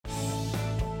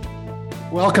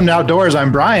Welcome to Outdoors. I'm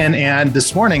Brian, and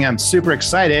this morning I'm super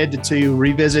excited to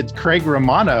revisit Craig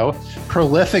Romano,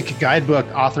 prolific guidebook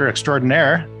author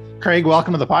extraordinaire. Craig,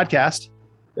 welcome to the podcast.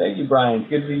 Thank you, Brian.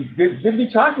 Good to be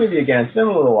talking with you again. It's been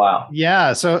a little while.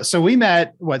 Yeah, so we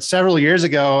met several years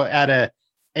ago at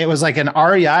it was like an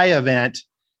REI event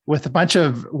with a bunch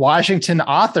of Washington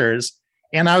authors.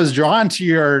 And I was drawn to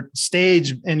your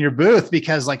stage in your booth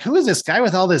because, like, who is this guy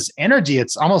with all this energy?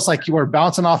 It's almost like you were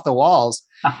bouncing off the walls.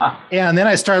 And then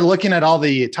I started looking at all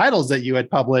the titles that you had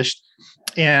published.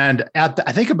 And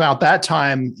I think about that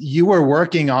time, you were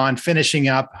working on finishing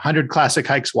up 100 Classic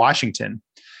Hikes Washington,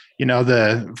 in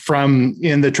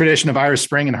the tradition of Irish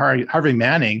Spring and Harvey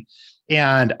Manning.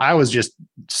 And I was just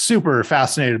super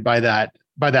fascinated by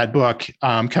that book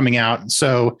coming out.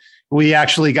 So we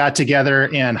actually got together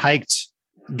and hiked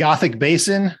Gothic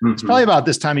Basin. Mm-hmm. It's probably about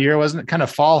this time of year, wasn't it? Kind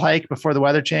of fall hike before the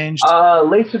weather changed.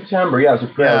 Late September. Yeah, the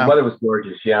weather was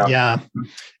gorgeous. Yeah. Yeah.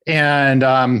 And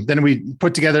then we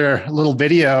put together a little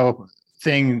video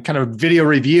thing, kind of video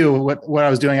review, what I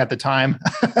was doing at the time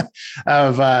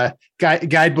of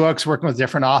guidebooks, working with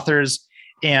different authors.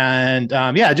 And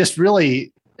just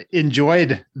really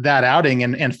enjoyed that outing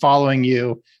and following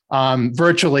you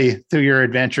virtually through your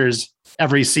adventures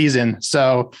every season.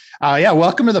 So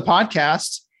welcome to the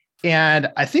podcast.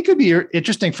 And I think it'd be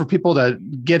interesting for people to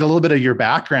get a little bit of your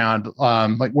background,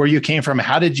 like where you came from.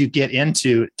 How did you get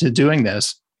into doing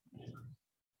this?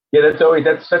 Yeah,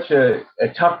 that's such a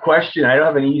tough question. I don't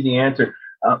have an easy answer.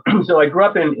 So I grew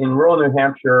up in rural New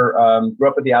Hampshire, grew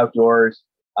up with the outdoors.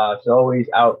 So always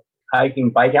out hiking,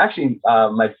 biking. Actually,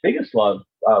 my biggest love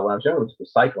when I was younger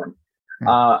was cycling.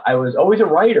 I was always a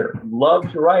writer,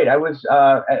 loved to write. I was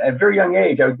at a very young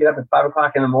age, I would get up at 5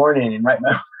 o'clock in the morning and write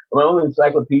my own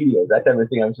encyclopedias, that type of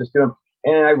thing. I was just doing,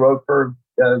 and I wrote for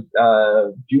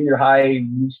junior high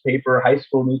newspaper, high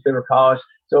school newspaper, college.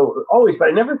 So always, but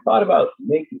I never thought about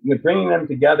bringing them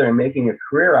together and making a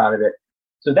career out of it.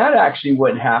 So that actually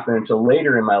wouldn't happen until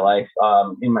later in my life,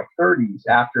 in my 30s,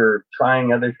 after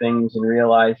trying other things and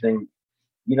realizing,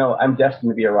 I'm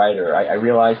destined to be a writer. I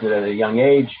realized that at a young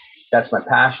age. That's my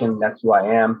passion. That's who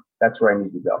I am. That's where I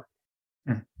need to go.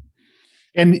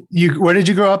 And where did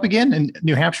you grow up again? In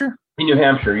New Hampshire? In New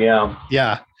Hampshire, yeah.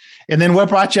 Yeah. And then what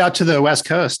brought you out to the West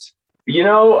Coast?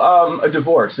 A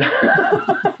divorce.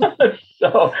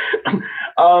 So,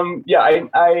 I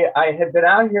had been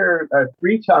out here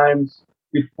 3 times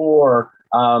before,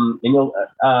 and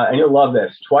you'll love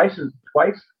this. Twice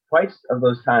of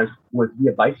those times was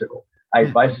via bicycle.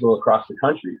 I bicycled across the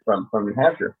country from New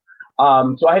Hampshire.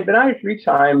 So I had been out here 3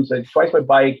 times, twice by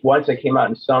bike. Once I came out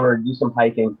in summer to do some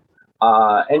hiking.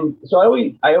 And so I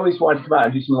always wanted to come out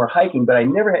and do some more hiking, but I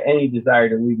never had any desire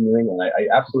to leave New England. I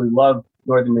absolutely love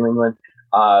Northern New England.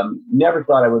 Never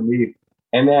thought I would leave.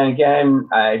 And then again,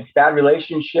 bad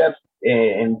relationship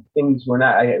and things were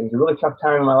not, it was a really tough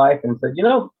time in my life, and said,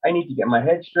 I need to get my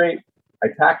head straight. I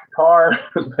packed the car,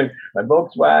 my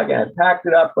Volkswagen, I packed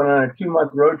it up, went on a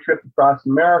 2-month road trip across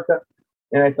America.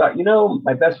 And I thought,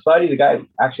 my best buddy, the guy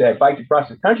actually I biked across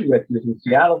the country with, he was in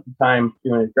Seattle at the time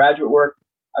doing his graduate work.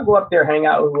 I'll go up there, hang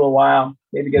out with a little while,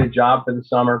 maybe get a job for the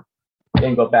summer,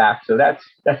 then go back. So that's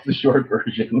the short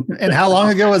version. And how long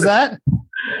ago was that?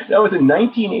 That was in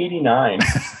 1989.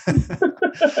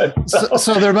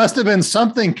 So there must have been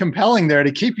something compelling there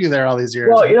to keep you there all these years.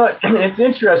 Well, it's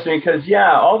interesting because,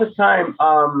 all the time.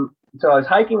 So I was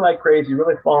hiking like crazy,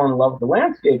 really falling in love with the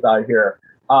landscape out here.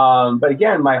 But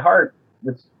again, my heart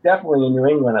was definitely in New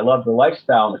England. I loved the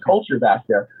lifestyle and the culture back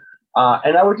there.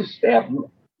 And I would just stay up,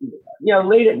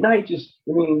 late at night, just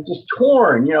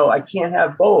torn, I can't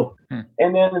have both.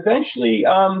 And then eventually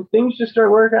things just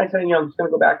started working. I said, I'm just going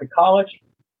to go back to college.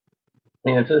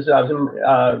 And so I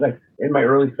was in my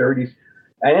early 30s.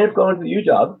 I ended up going to the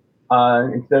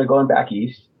UW instead of going back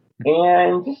east.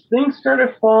 And just things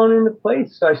started falling into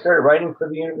place. So I started writing for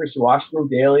the University of Washington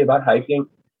Daily about hiking,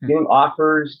 getting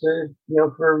offers to,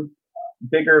 for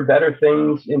bigger, better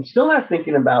things, and still not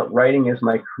thinking about writing as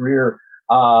my career.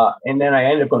 And then I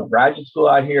ended up going to graduate school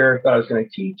out here, thought I was going to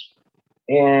teach,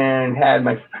 and had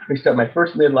my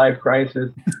first midlife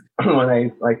crisis when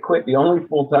I quit the only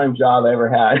full-time job I ever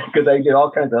had, because I did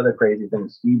all kinds of other crazy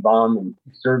things, ski bum and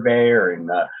surveyor and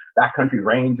backcountry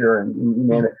ranger and you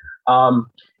name it.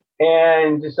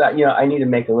 And just thought, I need to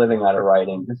make a living out of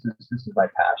writing. This is my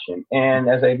passion. And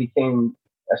as I became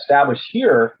established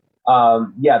here,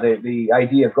 the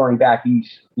idea of going back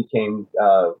east became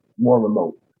more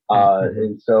remote.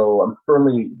 And so I'm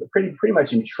firmly, pretty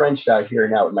much entrenched out here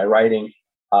now with my writing.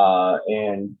 My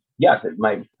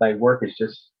work is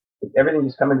just, everything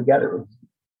is coming together.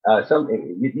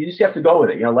 you just have to go with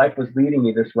it. Life was leading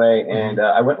me this way, and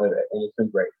I went with it, and it's been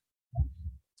great.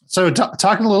 So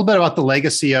talking a little bit about the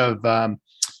legacy of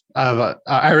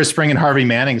Ira Spring and Harvey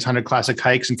Manning's 100 Classic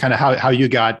Hikes, and kind of how you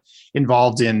got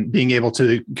involved in being able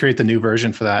to create the new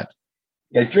version for that.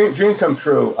 Yeah, dream come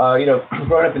true. Growing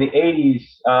up in the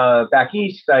 80s, back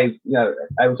east, I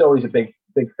was always a big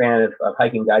fan of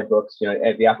hiking guidebooks.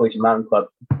 At the Appalachian Mountain Club,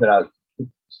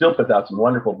 still puts out some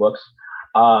wonderful books.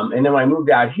 And then when I moved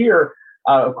out here,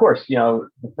 of course, the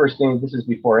first thing, this is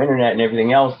before internet and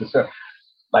everything else,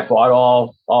 I bought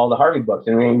all the Harvey books.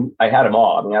 I mean, I had them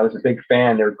all. I mean, I was a big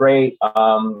fan. They were great.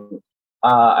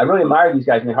 I really admire these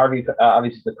guys. I mean, Harvey,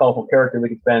 obviously, is a colorful character. We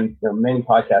could spend many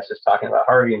podcasts just talking about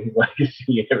Harvey and his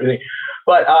legacy and everything.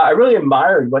 But I really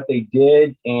admired what they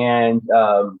did and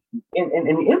the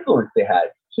influence they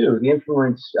had, too. The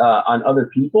influence on other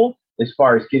people as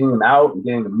far as getting them out and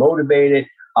getting them motivated.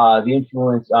 The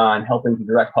influence on helping to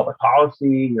direct public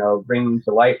policy, bringing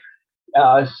to light.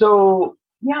 I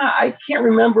can't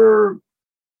remember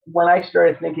when I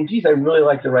started thinking, geez, I really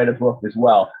like to write a book as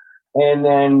well. And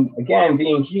then again,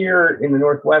 being here in the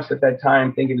Northwest at that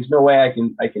time, thinking there's no way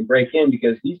I can break in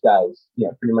because these guys,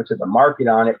 pretty much have a market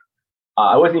on it.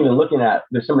 I wasn't even looking at,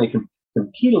 there's so many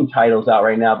competing titles out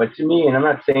right now, but to me, and I'm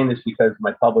not saying this because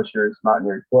my publisher is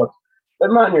Mountaineers Books, but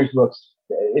Mountaineers Books,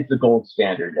 it's the gold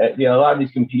standard. A lot of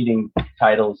these competing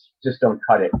titles just don't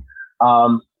cut it.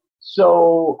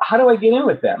 So how do I get in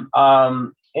with them?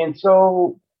 And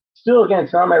so still, again,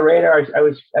 it's on my radar. I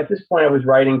was at this point, I was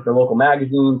writing for local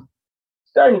magazines,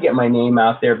 starting to get my name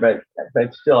out there, but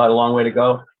still had a long way to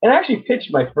go. And I actually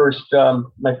pitched my first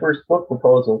book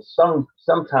proposal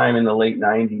sometime in the late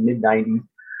 '90s, mid '90s,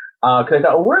 because I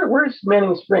thought, where's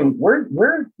Manning Spring? Where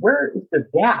is the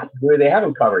gap where they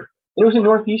haven't covered? It was in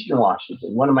northeastern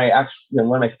Washington, one of my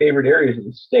favorite areas of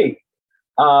the state.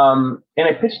 And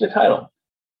I pitched the title.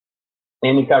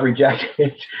 And it got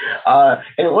rejected. And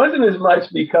it wasn't as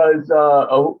much because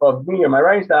of me or my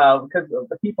writing style, because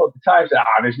the people at the time said,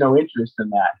 there's no interest in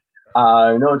that.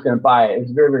 No one's going to buy it.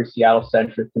 It's very, very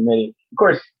Seattle-centric to me. Of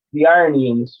course, the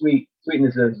irony and the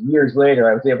sweetness is years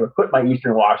later, I was able to put my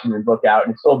Eastern Washington book out,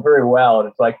 and it sold very well. And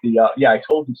it's like the, I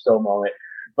told you so moment.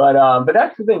 But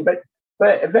that's the thing.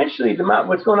 But eventually,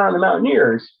 what's going on in the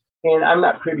Mountaineers, and I'm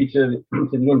not privy to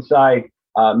the inside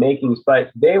makings, but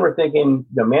they were thinking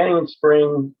Manning and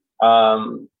Spring,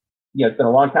 it's been a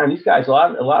long time. These guys, a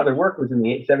lot of their work was in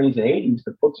the 70s and 80s.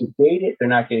 The books are dated. They're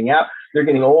not getting out. They're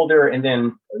getting older. And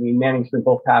then, Manning and Spring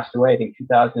both passed away, I think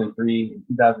 2003 and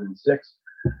 2006.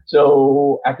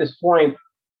 So at this point,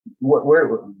 what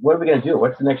are we going to do?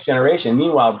 What's the next generation?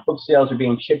 Meanwhile, book sales are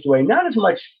being chipped away, not as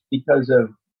much because of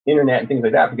internet and things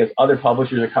like that, because other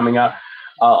publishers are coming out.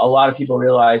 A lot of people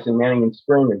realize in Manning and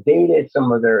Spring are dated.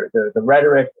 Some of the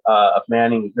rhetoric of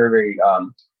Manning is very, very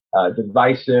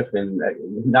divisive and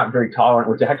not very tolerant,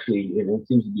 which actually it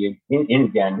seems to be in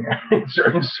again in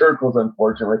certain circles,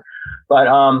 unfortunately. But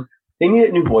they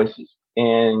needed new voices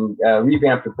and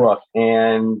revamped the book.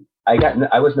 And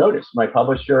I was noticed. My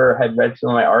publisher had read some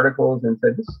of my articles and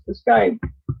said, this guy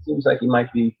seems like he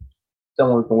might be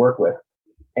someone we can work with.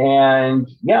 And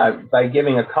by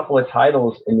giving a couple of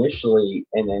titles initially,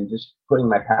 and then just putting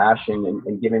my passion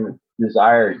and giving the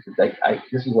desire, it's like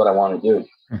this is what I want to do.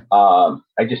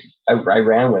 I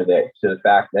ran with it to the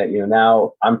fact that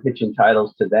now I'm pitching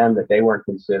titles to them that they weren't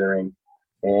considering,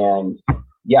 and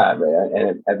I've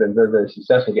been very, very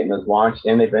successful getting those launched,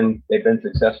 and they've been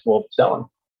successful selling.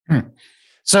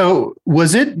 So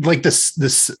was it like the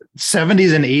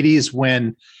 70s and 80s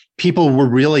when people were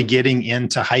really getting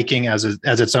into hiking as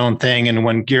its own thing? And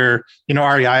when gear,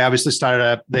 REI obviously started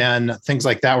up, then things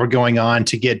like that were going on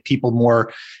to get people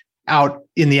more out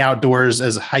in the outdoors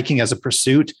as hiking as a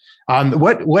pursuit. How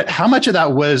much of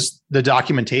that was the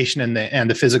documentation and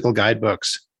the physical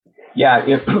guidebooks? Yeah.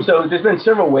 So there's been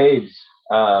several waves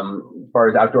as far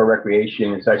as outdoor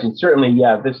recreation and such. And certainly,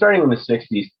 they're starting in the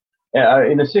 60s.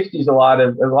 In the 60s, a lot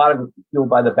of fueled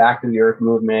by the Back to the Earth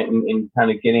movement and kind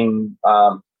of getting,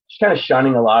 just kind of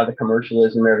shunning a lot of the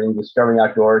commercialism, everything, discovering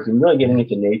outdoors and really getting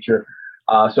into nature.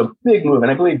 So big move.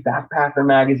 And I believe Backpacker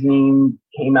magazine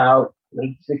came out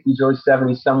late 60s, early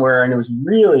 70s somewhere. And it was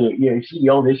really, you see the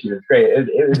old issue, it's great.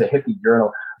 It was a hippie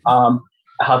journal.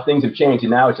 How things have changed.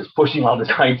 And now it's just pushing all this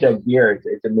high-tech gear.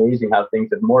 It's amazing how things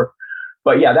have morphed.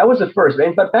 But that was the first.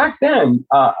 But back then,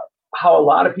 how a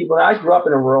lot of people, I grew up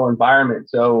in a rural environment,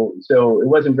 so it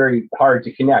wasn't very hard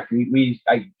to connect.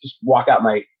 I just walk out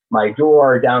my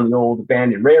door down the old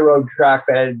abandoned railroad track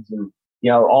beds, and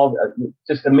all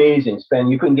just amazing.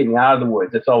 You couldn't get me out of the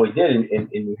woods. That's all we did in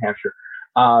New Hampshire.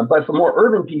 But for more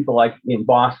urban people, like in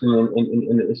Boston and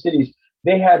in the cities,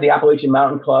 they had the Appalachian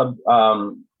Mountain Club,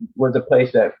 was a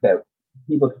place that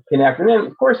people could connect. And then,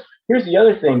 of course, here's the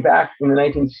other thing. Back in the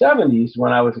 1970s,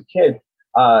 when I was a kid,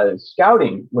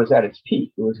 scouting was at its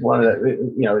peak. It was one of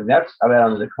the, that's about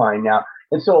on the decline now.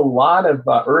 And so a lot of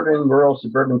urban, rural,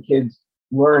 suburban kids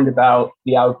learned about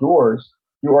the outdoors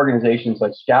through organizations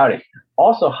like scouting.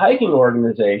 Also, hiking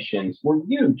organizations were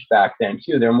huge back then,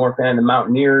 too. They were more fan of the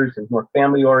mountaineers and more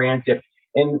family oriented.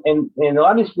 And a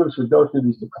lot of these groups would go through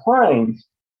these declines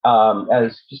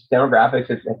as just demographics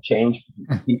have changed,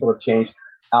 people have changed.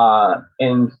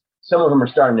 And some of them are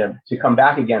starting to come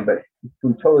back again, but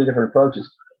through totally different approaches.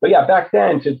 But yeah, back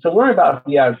then, to learn about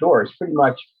the outdoors, pretty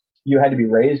much you had to be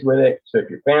raised with it. So if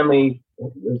your family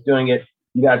was doing it,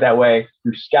 you got it that way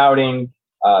through scouting,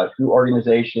 through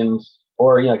organizations,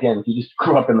 or again, if you just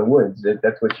grew up in the woods,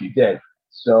 that's what you did.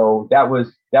 So that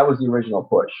was the original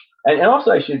push. And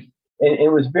also and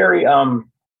it was very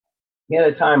at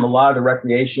the time, a lot of the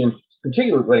recreation,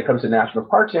 particularly when it comes to national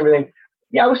parks and everything,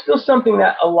 it was still something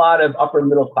that a lot of upper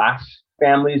middle class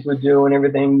families would do and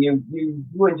everything. You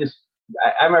wouldn't just.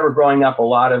 I remember growing up, a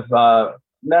lot of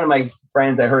none of my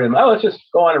friends, I heard them, let's just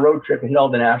go on a road trip and hit all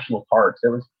the national parks.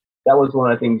 That was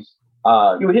one of the things.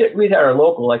 We'd had our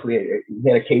local, like we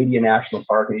had Acadia National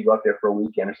Park, and you go up there for a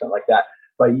weekend or something like that.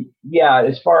 But yeah,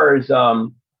 as far as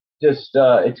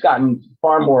it's gotten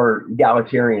far more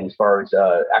egalitarian as far as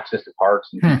access to parks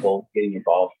and people getting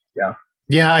involved. Yeah.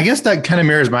 Yeah, I guess that kind of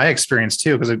mirrors my experience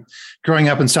too, because growing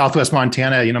up in Southwest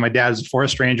Montana, my dad was a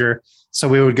forest ranger. So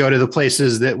we would go to the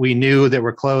places that we knew that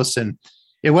were close. And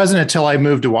it wasn't until I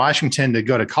moved to Washington to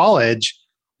go to college,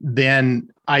 then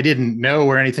I didn't know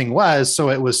where anything was. So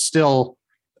it was still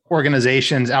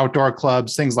organizations, outdoor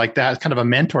clubs, things like that, kind of a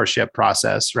mentorship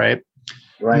process, right?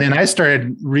 And then I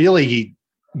started really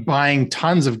buying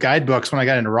tons of guidebooks when I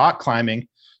got into rock climbing,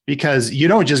 because you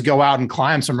don't just go out and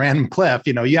climb some random cliff.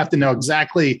 You have to know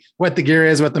exactly what the gear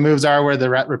is, what the moves are, where the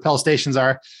rappel stations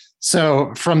are.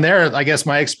 So from there, I guess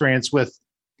my experience with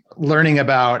learning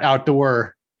about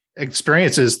outdoor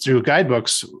experiences through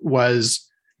guidebooks was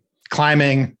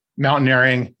climbing,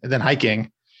 mountaineering, and then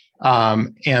hiking.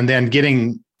 And then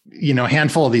getting, a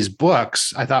handful of these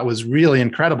books, I thought was really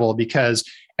incredible, because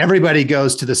everybody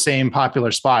goes to the same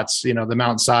popular spots, the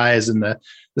Mount Size and the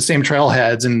same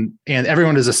trailheads, and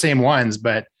everyone does the same ones,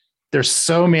 but there's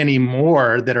so many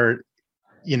more that are,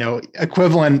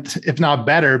 equivalent, if not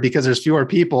better, because there's fewer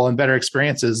people and better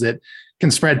experiences that can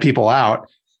spread people out,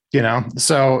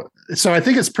 So I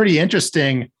think it's pretty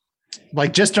interesting,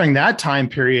 like just during that time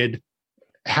period,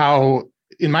 how,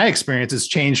 in my experience, it's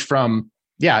changed from,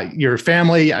 your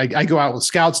family. I go out with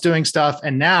scouts doing stuff,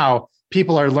 and now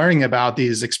people are learning about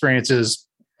these experiences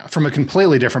from a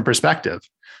completely different perspective.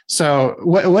 So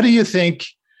what do you think,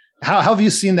 how have you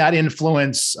seen that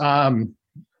influence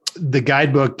the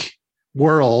guidebook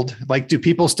world? Like, do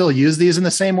people still use these in the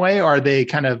same way, or are they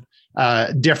kind of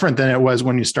different than it was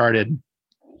when you started?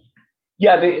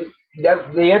 Yeah,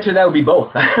 the answer to that would be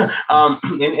both. And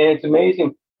it's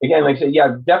amazing. Again, like I said,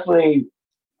 definitely.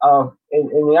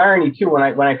 And the irony too, when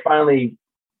I finally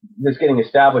was getting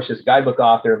established as a guidebook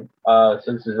author, so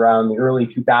this is around the early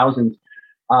 2000s,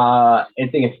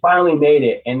 and thinking finally made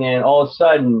it, and then all of a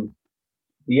sudden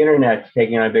the internet's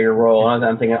taking on a bigger role. And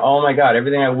I'm thinking, oh my God,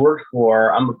 everything I worked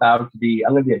for, I'm going to be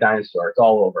a dinosaur. It's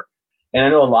all over. And I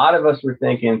know a lot of us were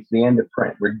thinking it's the end of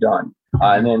print. We're done.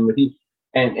 And then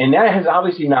and that has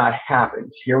obviously not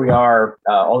happened. Here we are,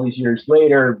 all these years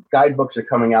later, guidebooks are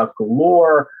coming out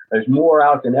galore. There's more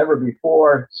out than ever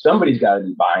before. Somebody's got to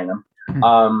be buying them.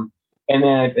 And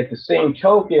then at the same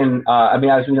token,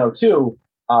 as we know too,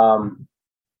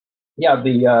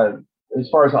 as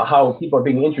far as how people are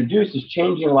being introduced is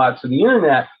changing a lot. So the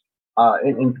internet,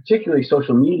 and particularly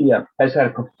social media, has had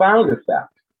a profound effect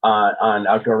on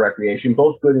outdoor recreation,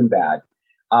 both good and bad.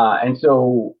 And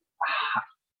so,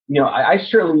 I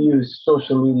certainly use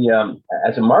social media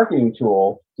as a marketing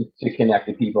tool to connect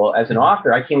to people. As an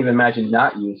author, I can't even imagine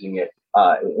not using it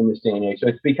in this day and age. So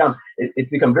it's become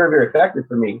very, very effective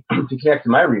for me to connect to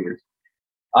my readers.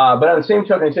 But on the same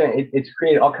token, I'm saying it's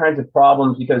created all kinds of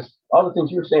problems, because all the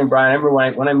things you were saying, Brian, I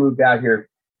remember when I moved out here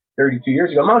 32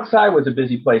 years ago, Mount Si was a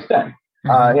busy place then.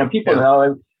 People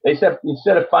know, they said,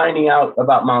 instead of finding out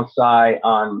about Mount Si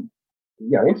on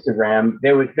Instagram,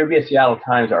 there'd be a Seattle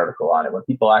Times article on it, where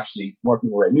more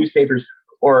people read newspapers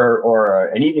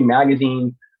or an evening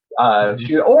magazine,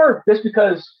 or just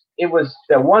because it was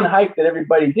the one hike that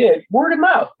everybody did, word of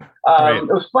mouth. It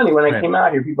was funny when I came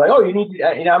out here, people were like, oh, you need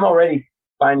to, I'm already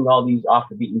finding all these off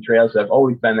the beaten trails. So I've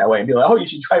always been that way. And people are like, oh, you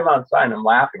should try Mount Si. And I'm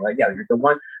laughing like, yeah, you're the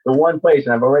one place.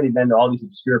 And I've already been to all these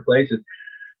obscure places.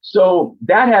 So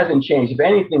that hasn't changed. If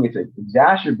anything, it's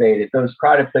exacerbated. Those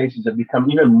crowded places have become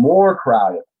even more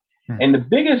crowded. And the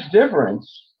biggest difference,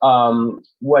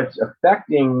 what's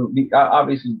affecting the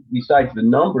obviously besides the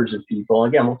numbers of people,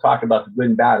 again, we'll talk about the good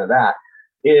and bad of that,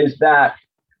 is that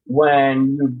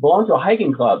when you belong to a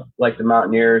hiking club like the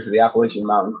Mountaineers or the Appalachian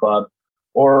Mountain Club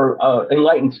or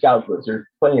enlightened scout groups, there's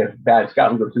plenty of bad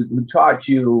scouting groups who taught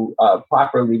you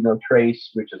proper leave no trace,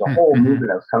 which is a whole movement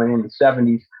that was coming in the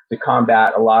 70s to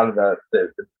combat a lot of the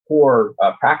poor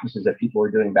practices that people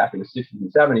were doing back in the 60s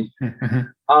and 70s.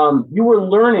 You were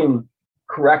learning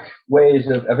correct ways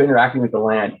of interacting with the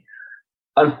land.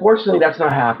 Unfortunately, that's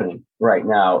not happening right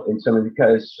now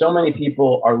because so many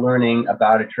people are learning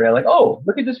about a trail like, oh,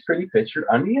 look at this pretty picture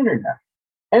on the internet.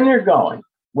 And they're going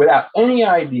without any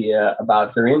idea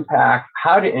about their impact,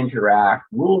 how to interact,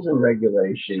 rules and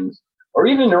regulations, or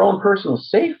even their own personal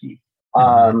safety.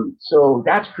 So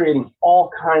that's creating all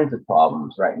kinds of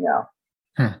problems right now.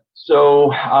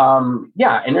 So, and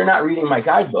they're not reading my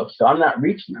guidebooks, so I'm not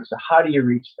reaching them. So how do you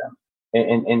reach them?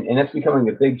 And that's becoming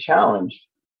a big challenge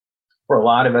for a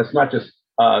lot of us, not just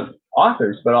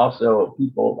authors, but also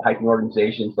people, hiking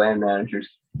organizations, land managers.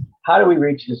 How do we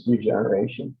reach this new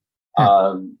generation?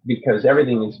 Because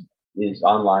everything is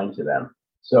online to them.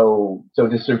 So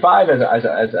to survive as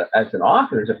an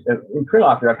author, as a print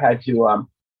author, I've had to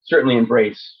certainly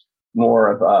embrace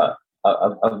more of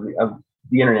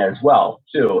the internet as well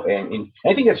too, and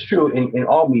I think that's true in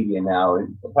all media now,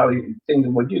 and probably things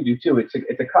what you do too. It's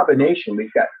a combination.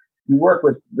 You work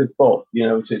with both,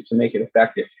 to make it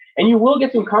effective, and you will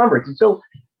get some converts. And so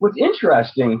what's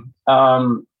interesting,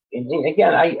 and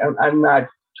again, I'm not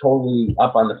totally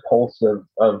up on the pulse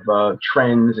of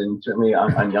trends, and certainly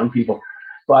on young people,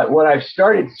 but what I've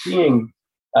started seeing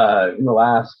in the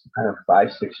last kind of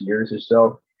 5-6 years or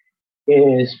so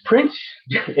is print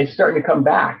is starting to come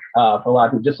back for a lot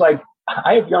of people. Just like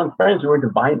I have young friends who are into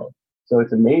vinyl, so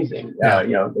it's amazing.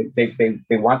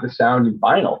 They want the sound in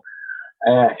vinyl,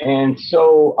 and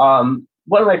so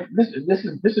one of my this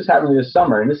is happening this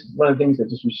summer, and this is one of the things that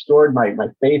just restored my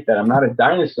faith that I'm not a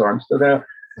dinosaur. I'm still there.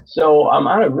 So I'm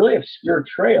on a really obscure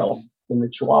trail in the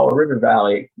Chihuahua River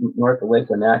Valley north of Lake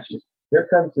Wenatchee. Here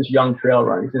comes this young trail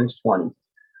runner. He's in his 20s,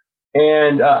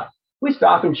 and we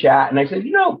stop and chat, and I said,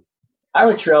 I'm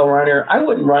a trail runner. I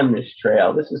wouldn't run this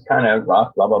trail. This is kind of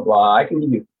rough, blah, blah, blah. I can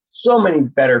give you so many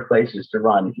better places to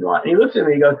run if you want. And he looks at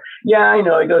me, he goes, yeah, I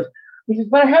know. He says,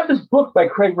 but I have this book by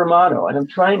Craig Romano, and I'm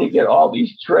trying to get all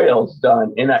these trails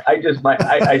done. And I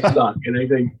sunk. And I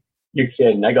think, you're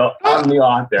kidding. I go, I'm the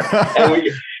author. And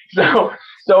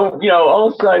so all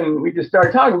of a sudden we just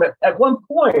started talking. But at one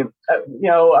point, I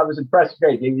was impressed.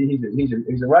 Great,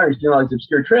 he's a runner. He's doing all these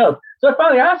obscure trails. So I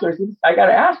finally asked him. I said, I got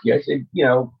to ask you. I said,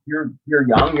 you're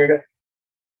young.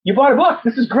 You bought a book.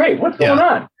 This is great. What's going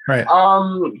on? Right.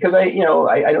 Because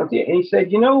I don't see it. And he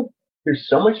said, there's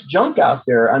so much junk out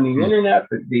there on the internet.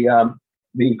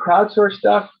 The crowdsourced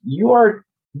stuff. You're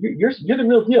the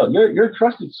real deal. You're a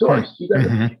trusted source. You got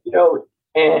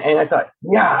and I thought,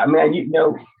 yeah, man,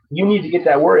 you need to get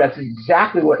that word out. That's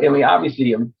exactly what,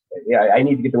 obviously, I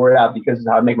need to get the word out because it's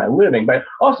how I make my living. But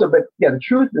the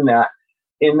truth in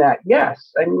that,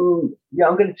 yes, I'm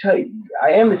going to tell you, I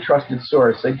am the trusted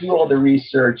source. I do all the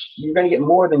research. You're going to get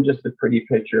more than just a pretty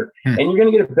picture, and you're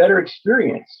going to get a better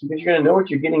experience because you're going to know what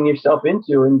you're getting yourself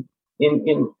into. And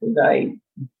I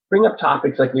bring up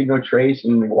topics like leave no trace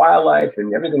and wildlife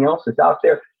and everything else that's out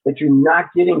there that you're not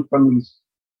getting from these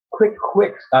quick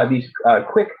clicks on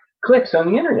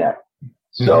the internet.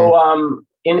 So,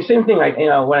 and the same thing,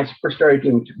 when I first started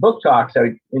doing book talks,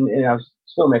 I was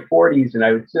still in my 40s, and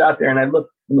I would sit out there and I'd look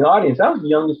in the audience. I was the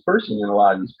youngest person in a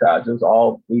lot of these crowds. It was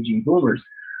all aging boomers.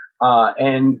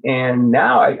 And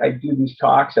now I do these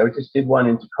talks. I just did one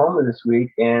in Tacoma this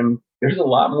week, and there's a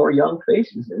lot more young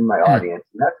faces in my audience.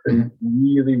 And that's been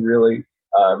really, really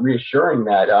reassuring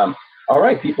that, all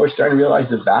right, people are starting to realize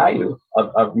the value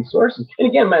of resources. And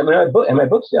again, my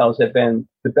book sales have been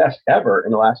the best ever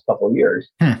in the last couple of years.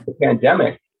 The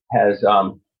pandemic has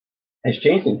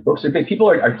changed things. Books are big. People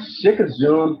are sick of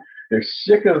Zoom. They're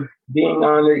sick of being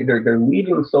on there. They're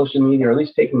leaving social media, or at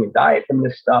least taking a diet from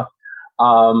this stuff.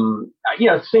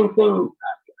 Same thing.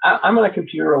 I'm on a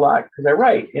computer a lot because I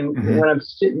write. And when I'm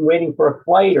sitting waiting for a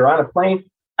flight or on a plane,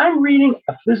 I'm reading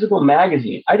a physical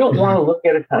magazine. I don't want to look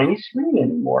at a tiny screen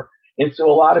anymore. And so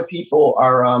a lot of people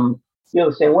are,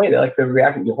 the same way. They like to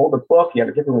react. You hold a book. You have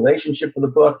a different relationship with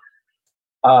the book.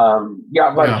 By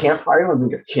the campfire. You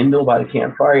want a Kindle by the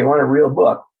campfire. You want a real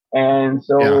book. And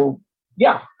so,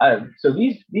 so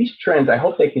these trends, I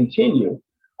hope they continue.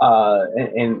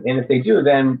 And if they do,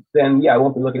 then yeah, I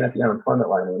won't be looking at the unemployment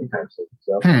line anytime soon.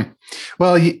 So,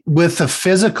 well, with a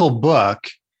physical book,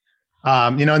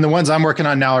 and the ones I'm working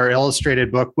on now are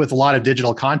illustrated book with a lot of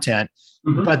digital content.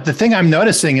 Mm-hmm. But the thing I'm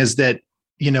noticing is that,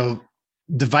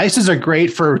 devices are great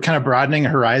for kind of broadening a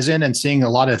horizon and seeing a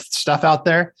lot of stuff out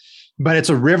there, but it's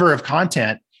a river of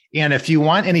content. And if you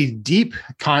want any deep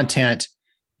content,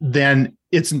 then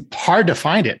it's hard to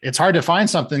find it. It's hard to find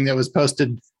something that was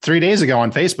posted 3 days ago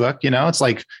on Facebook. It's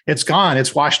like, it's gone,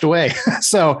 it's washed away.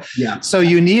 So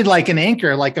you need like an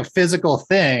anchor, like a physical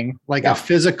thing, like a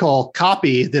physical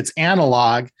copy that's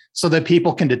analog, so that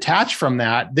people can detach from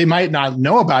that. They might not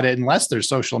know about it unless there's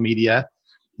social media,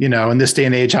 in this day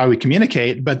and age, how we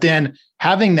communicate. But then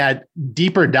having that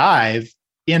deeper dive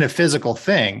in a physical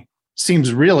thing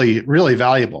seems really, really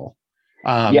valuable.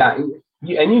 And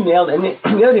you nailed it. And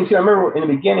the other thing too, I remember in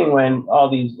the beginning when all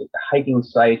these hiking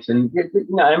sites, and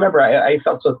I remember I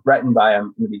felt so threatened by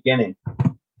them in the beginning,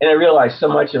 and I realized so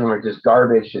much of them are just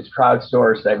garbage. It's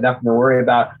crowdsourced. I have nothing to worry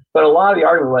about. But a lot of the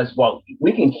argument was, well,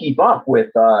 we can keep up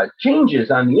with changes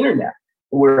on the internet.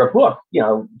 Where a book,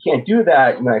 you can't do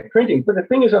that when I'm printing. But the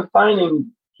thing is, I'm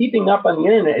finding keeping up on the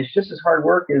internet is just as hard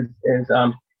work as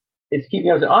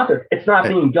keeping up as an author. It's not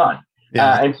being done.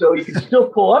 Yeah. And so you can still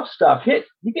pull up stuff.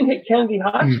 You can hit Kennedy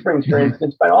Hot Springs, for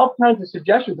instance, by all kinds of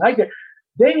suggestions.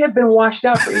 They have been washed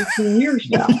out for 18 years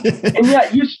now. And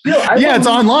yet you still... it's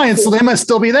online, so they must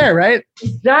still be there, right?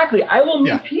 Exactly. I will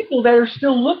meet people that are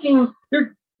still looking.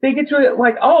 They get to it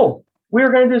like, oh, we were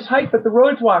going to do this hike, but the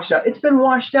road's washed out. It's been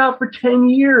washed out for 10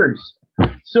 years.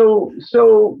 So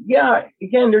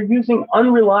again, they're using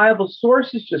unreliable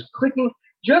sources, just clicking.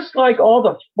 Just like all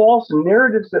the false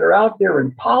narratives that are out there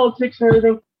in politics and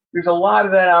everything, there's a lot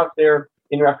of that out there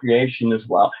in recreation as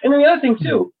well. And then the other thing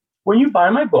too, when you buy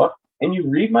my book and you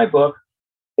read my book,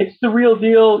 it's the real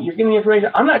deal. You're getting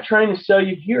information. I'm not trying to sell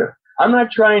you gear. I'm not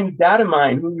trying to data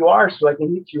mine who you are so I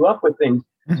can hit you up with things.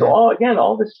 Mm-hmm. So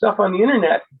all this stuff on the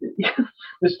internet,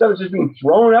 this stuff is just being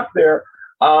thrown up there.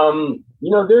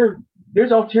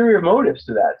 There's ulterior motives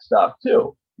to that stuff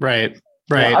too. Right.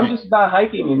 I'm just about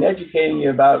hiking and educating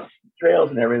you about trails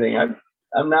and everything.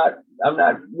 I'm not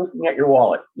looking at your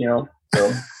wallet,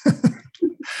 So.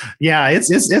 Yeah,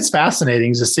 it's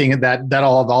fascinating just seeing that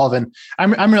all evolve, and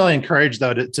I'm really encouraged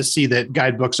though to see that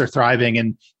guidebooks are thriving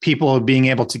and people being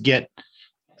able to get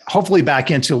hopefully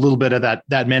back into a little bit of that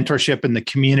mentorship and the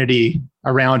community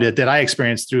around it that I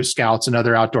experienced through Scouts and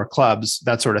other outdoor clubs,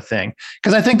 that sort of thing.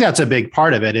 Because I think that's a big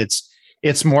part of it.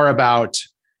 It's more about,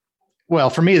 well,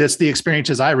 for me, that's the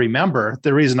experiences I remember.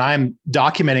 The reason I'm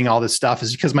documenting all this stuff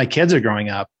is because my kids are growing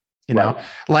up.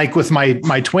 Like with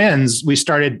my twins, we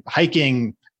started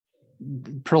hiking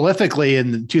prolifically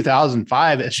in the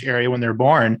 2005-ish area when they're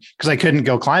born, because I couldn't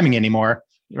go climbing anymore.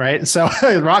 Right. So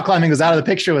rock climbing was out of the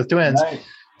picture with twins. Right.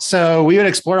 So we would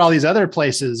explore all these other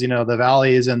places, the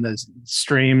valleys and the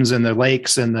streams and the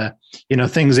lakes and the,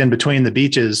 things in between the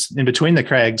beaches, in between the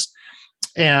crags.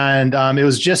 And it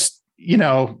was just,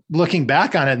 looking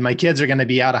back on it, my kids are going to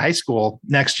be out of high school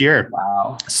next year.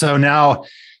 Wow. So now,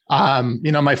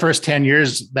 my first 10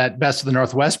 years, that Best of the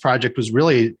Northwest project was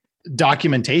really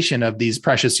documentation of these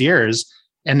precious years.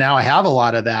 And now I have a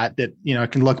lot of that I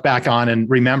can look back on and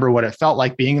remember what it felt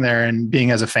like being there and being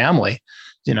as a family,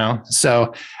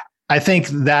 So I think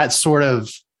that sort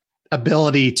of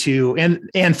ability to,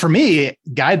 and for me,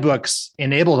 guidebooks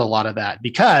enabled a lot of that,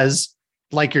 because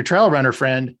like your trail runner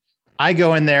friend, I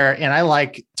go in there and I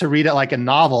like to read it like a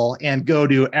novel and go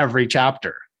to every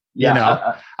chapter.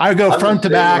 I go front to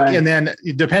back, and then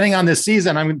depending on this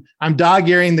season, I'm dog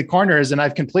earing the corners, and I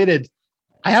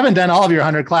haven't done all of your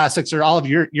 100 classics, or all of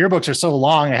your books are so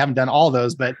long. I haven't done all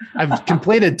those, but I've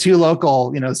completed 2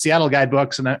 local, Seattle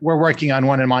guidebooks, and we're working on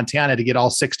one in Montana to get all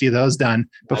 60 of those done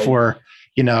before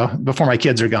my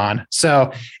kids are gone.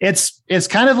 So it's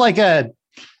kind of like a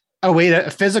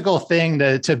physical thing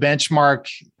to benchmark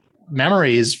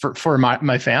memories for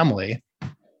my family.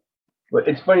 But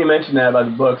it's funny you mentioned that about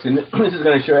the books, and this is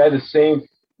going to show I had the same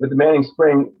with the Manning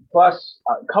Spring, plus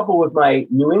coupled with my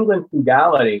New England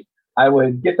frugality. I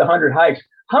would get the 100 hikes.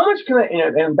 How much can I,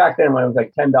 and back then when it was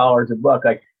like $10 a book,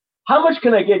 like how much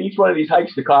can I get each one of these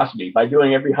hikes to cost me by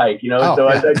doing every hike, As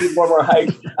I did more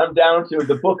hikes, I'm down to,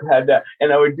 the book had that,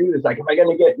 and I would do this, like, am I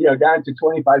going to get, down to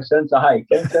 25 cents a hike,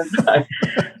 10 cents a hike?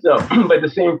 So, but the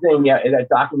same thing, that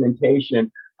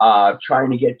documentation,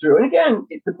 trying to get through. And again,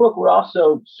 the book would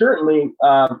also certainly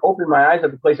open my eyes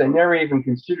up to a place I never even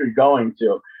considered going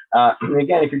to. And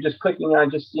again, if you're just clicking on,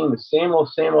 just seeing the same old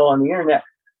on the internet,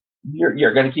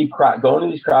 you're going to keep going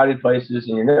to these crowded places,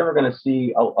 and you're never going to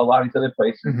see a lot of these other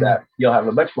places that you'll have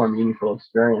a much more meaningful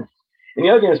experience. And the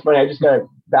other thing that's funny, I just got to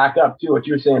back up to what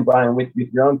you were saying, Brian, with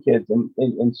your own kids,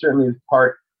 and certainly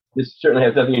this certainly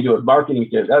has nothing to do with marketing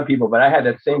to other people, but I had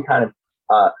that same kind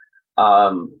of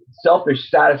selfish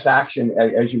satisfaction,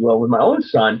 as you will, with my own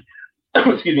son.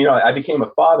 Excuse me, I became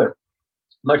a father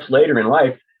much later in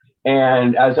life.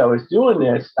 And as I was doing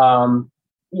this, I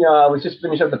was just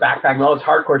finishing up the backpack and all this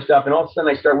hardcore stuff. And all of a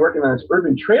sudden I started working on this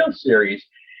urban trail series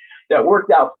that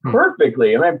worked out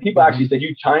perfectly. I mean, people actually said,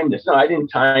 you timed this. No, I didn't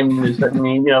time this. I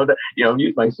mean,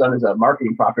 use my son as a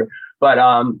marketing prophet. But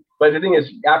the thing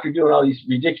is, after doing all these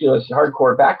ridiculous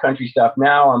hardcore backcountry stuff,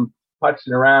 now I'm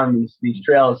putzing around these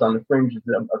trails on the fringes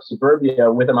of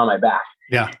suburbia with him on my back.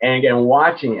 Yeah. And again,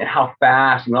 watching and how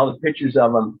fast and all the pictures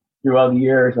of them through all the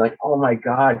years, like, oh my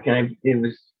God,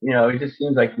 it just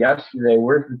seems like yesterday.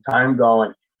 Where's the time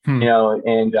going? So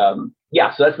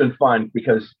that's been fun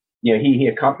because, he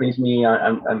accompanies me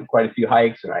on quite a few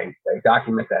hikes, and I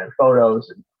document that in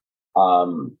photos. And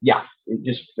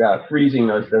just freezing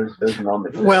those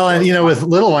moments. Well, and with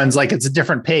little ones, like, it's a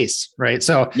different pace, right?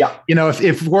 So,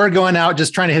 if we're going out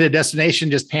just trying to hit a destination,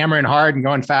 just hammering hard and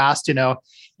going fast, and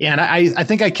I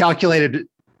think I calculated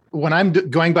when I'm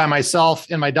going by myself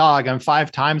and my dog, I'm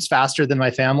 5 times faster than my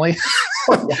family.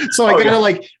 So I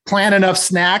gotta plan enough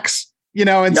snacks,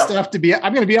 and stuff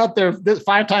I'm going to be out there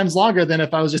 5 times longer than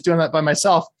if I was just doing that by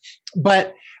myself.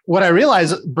 But what I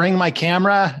realized, bring my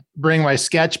camera, bring my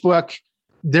sketchbook,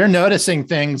 they're noticing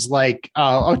things like,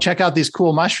 check out these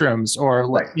cool mushrooms, or,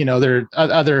 there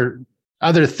are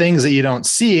other things that you don't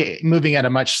see moving at a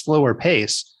much slower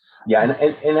pace. Yeah.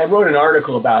 And I wrote an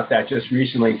article about that just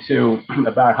recently too,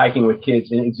 about hiking with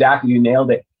kids, and exactly, you nailed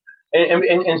it.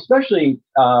 And especially,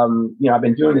 I've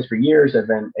been doing this for years.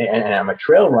 And I'm a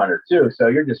trail runner too. So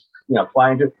you're just,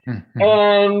 flying to,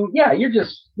 and you're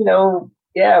just, what's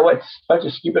a bunch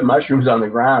of stupid mushrooms on the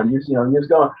ground. You're just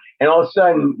going, and all of a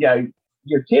sudden,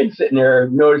 your kid's sitting there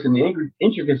noticing the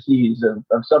intricacies of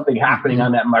something happening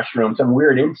on that mushroom, some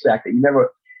weird insect that you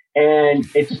never, and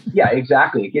it's,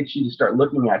 exactly. It gets you to start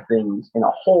looking at things in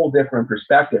a whole different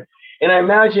perspective. And I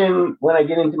imagine when I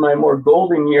get into my more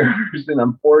golden years and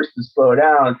I'm forced to slow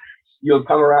down, you'll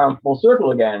come around full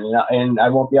circle again. And I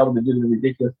won't be able to do the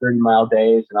ridiculous 30-mile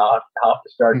days, and I'll have to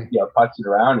start, putzing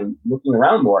around and looking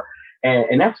around more.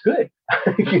 And that's good.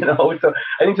 So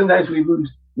I think sometimes we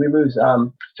lose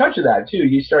touch of that too.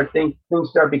 You start things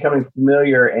start becoming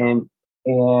familiar, and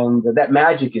that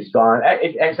magic is gone.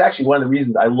 It's actually one of the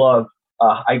reasons I love,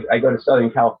 I go to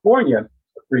Southern California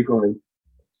frequently.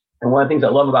 And one of the things I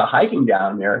love about hiking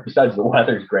down there, besides the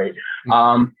weather's great,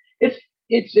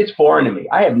 it's foreign to me.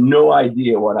 I have no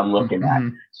idea what I'm looking at.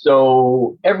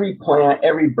 So every plant,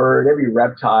 every bird, every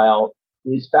reptile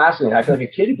is fascinating. I feel like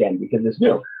a kid again because it's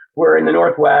new. We're in the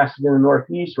Northwest, in the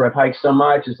Northeast, where I've hiked so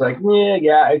much. It's like,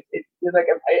 it's like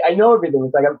I know everything.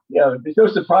 It's like there's no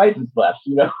surprises left.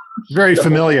 Very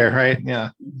familiar, right? Yeah,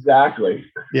 exactly.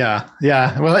 Yeah.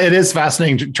 Well, it is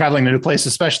fascinating traveling to a new place,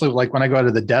 especially like when I go to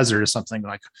the desert or something.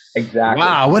 Like, exactly.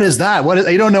 Wow, what is that?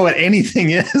 You don't know what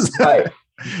anything is. Right.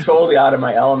 Totally out of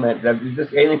my element. And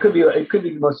it could be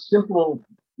the most simple,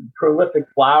 prolific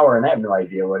flower, and I have no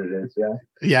idea what it is.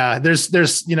 Yeah. There's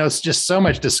it's just so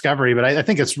much discovery, but I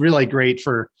think it's really great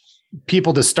for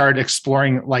people to start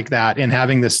exploring like that and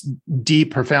having this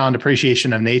deep, profound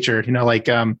appreciation of nature. I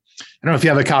don't know if you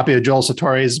have a copy of Joel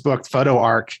Sartori's book, Photo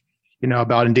Arc,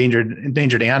 about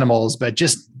endangered animals, but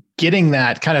just getting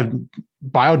that kind of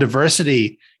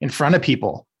biodiversity in front of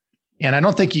people. And I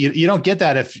don't think you don't get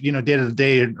that if,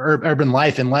 day-to-day urban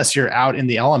life, unless you're out in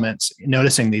the elements,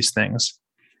 noticing these things.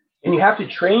 And you have to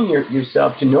train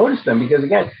yourself to notice them, because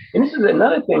again, and this is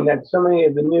another thing that so many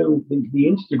of the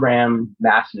Instagram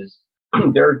masses,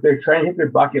 they're trying to hit their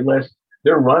bucket list.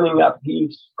 They're running up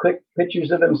peaks, click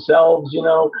pictures of themselves. They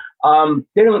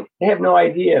have no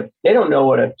idea. They don't know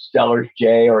what a Steller's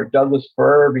Jay or a Douglas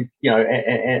fir,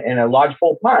 and a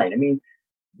lodgepole pine. I mean,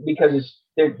 because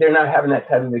they're not having that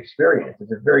type of experience.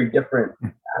 It's a very different,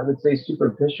 I would say,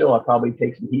 superficial. I'll probably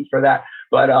take some heat for that,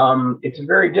 but it's a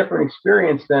very different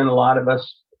experience than a lot of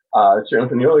us. Certainly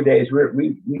from the early days,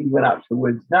 we went out to the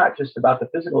woods, not just about the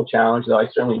physical challenge, though I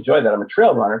certainly enjoy that. I'm a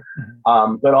trail runner,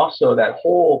 but also that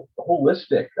whole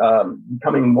holistic,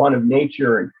 becoming one of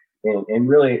nature and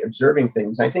really observing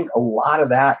things. I think a lot of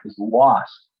that is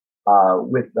lost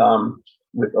with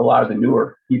a lot of the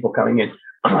newer people coming in.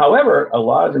 However, a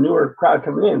lot of the newer crowd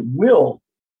coming in will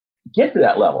get to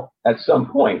that level at some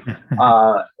point,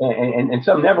 and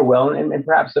some never will, and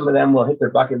perhaps some of them will hit their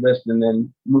bucket list and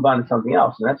then move on to something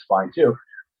else, and that's fine too.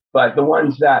 But the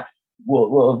ones that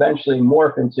will eventually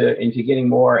morph into getting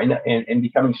more and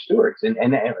becoming stewards, and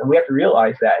we have to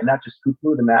realize that, and not just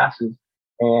poo-poo the masses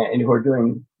and who are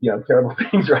doing, terrible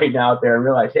things right now out there, and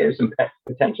realize, hey, there's some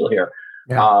potential here.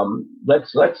 Yeah.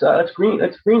 Let's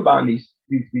green bond these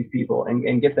people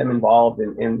and get them involved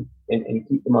and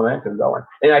keep the momentum going.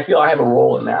 And I feel I have a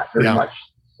role in that very much.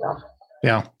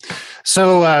 Yeah.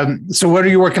 So what are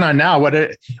you working on now?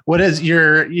 What is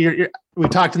your we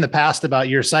talked in the past about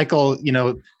your cycle,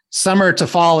 summer to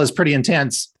fall is pretty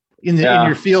intense in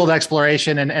your field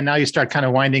exploration. And now you start kind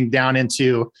of winding down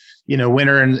into,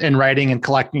 winter and writing and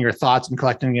collecting your thoughts and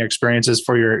collecting your experiences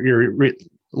for your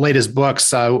latest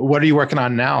books. What are you working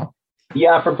on now?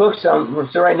 Yeah, for books, so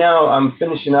right now I'm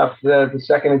finishing up the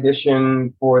second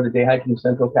edition for the Day Hiking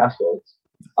Central Cascades.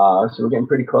 So we're getting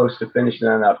pretty close to finishing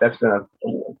that up. That's been a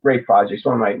great project. It's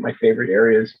one of my favorite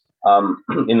areas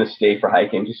in the state for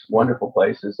hiking. Just wonderful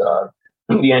places.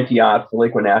 The Antioch, the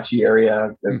Lake Wenatchee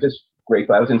area. They're just great.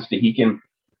 I was in Stehekin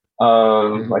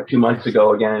like 2 months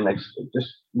ago again. I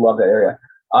just love that area.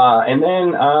 And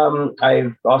then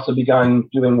I've also begun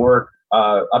doing work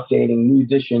updating new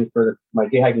edition for my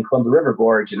Day Hiking Columbia River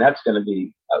Gorge, and that's going to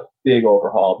be a big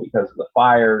overhaul because of the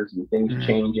fires and things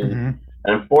changing. Mm-hmm.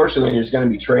 And unfortunately, there's going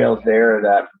to be trails there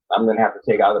that I'm going to have to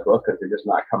take out of the book because they're just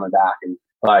not coming back, and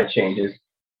a lot of changes.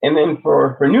 And then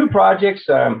for new projects,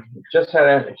 just had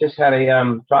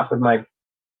a talk with my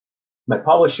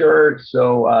publisher,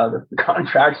 so the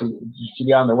contracts should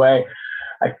be on the way.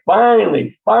 I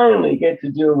finally get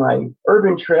to do my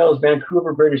Urban Trails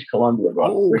Vancouver, British Columbia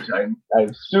book, which I'm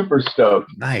super stoked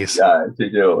to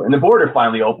do. And the border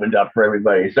finally opened up for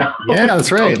everybody. So yeah,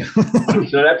 that's right.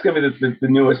 So that's going to be the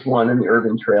newest one in the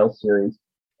Urban Trails series.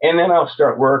 And then I'll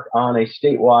start work on a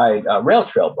statewide rail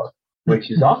trail book, which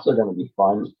is also going to be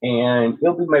fun. And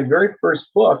it'll be my very first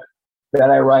book that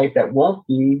I write that won't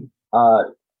be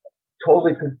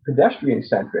totally pedestrian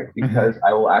centric, because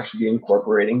I will actually be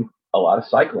incorporating a lot of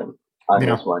cycling on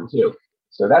this one too.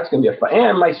 So that's going to be a fun.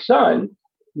 And my son,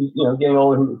 getting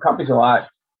older, who accompanies a lot,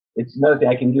 it's another thing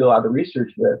I can do a lot of the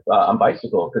research with on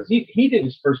bicycle, because he did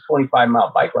his first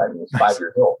 25-mile bike ride when he was 5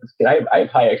 years old. This kid, I have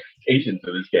high expectations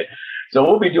for this kid. So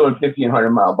we'll be doing 50 and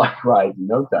 100-mile bike rides in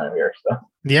no time here. So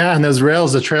yeah, and those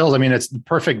the trails, I mean, it's the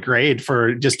perfect grade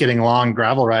for just getting long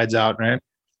gravel rides out, right?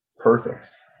 Perfect.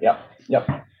 Yep.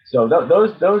 So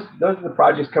those are the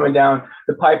projects coming down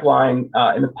the pipeline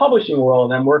in the publishing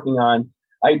world. I'm working on.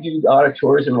 I do a lot of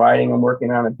tours and writing. I'm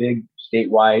working on a big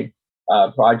statewide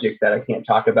project that I can't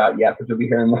talk about yet, but you'll be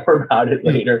hearing more about it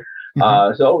later.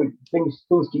 So things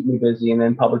keep me busy, and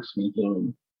then public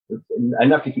speaking,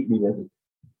 enough to keep me busy.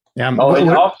 Yeah. And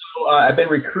also I've been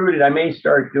recruited. I may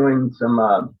start doing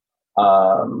some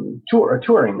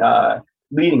touring,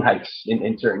 leading hikes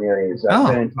in certain areas. I've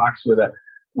been in talks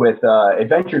with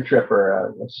Adventure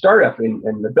Tripper, a startup in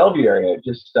the Bellevue area,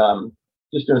 just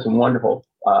doing some wonderful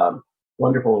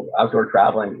outdoor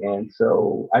traveling, and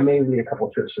so I may lead a couple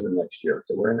of trips for them next year.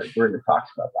 So we're in the talks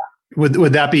about that.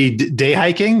 Would that be day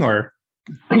hiking or?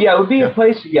 Yeah, it would be a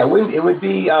place. Yeah, it would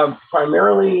be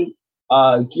primarily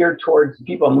geared towards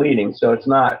people I'm leading. So it's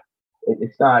not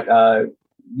it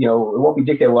won't be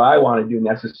dictated what I want to do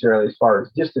necessarily as far as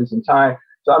distance and time.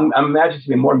 So I'm imagining to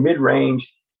be more mid-range.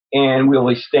 And we'll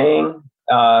be staying.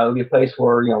 It'll be a place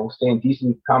where we'll stay in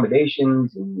decent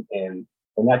accommodations and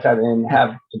that type of, and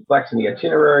have some flex in the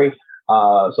itinerary.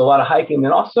 So a lot of hiking,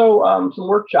 and also some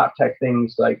workshop type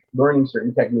things like learning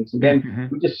certain techniques. Again,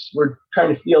 we're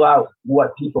trying to feel out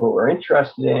what people are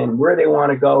interested in, where they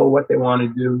want to go, what they want to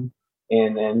do,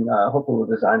 and then hopefully we'll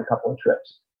design a couple of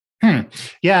trips.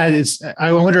 Yeah,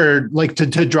 I wonder, like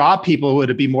to draw people, would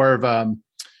it be more of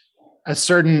a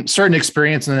certain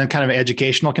experience and then kind of an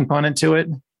educational component to it?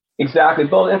 Exactly.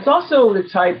 But it's also the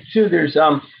type too. There's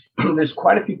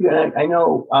quite a few people. I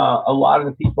know a lot of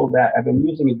the people that have been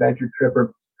using Adventure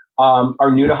Tripper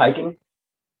are new to hiking,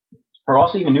 or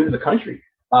also even new to the country.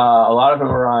 A lot of them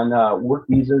are on work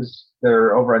visas.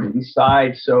 They're over on the east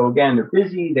side. So again, they're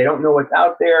busy. They don't know what's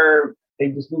out there. They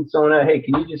just need someone. Hey,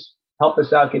 can you just help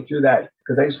us out, get through that?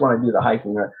 Because I just want to do the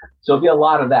hiking. So it'll be a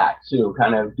lot of that too,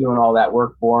 kind of doing all that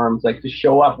work for them. It's like, just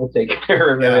show up, we'll take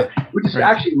care of it. Which is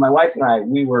actually, my wife and I,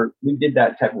 we did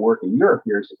that type of work in Europe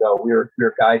years ago. We were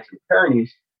guides in the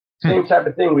Pyrenees. Same type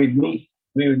of thing. We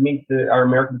would meet our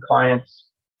American clients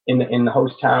in the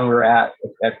host town we were at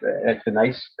the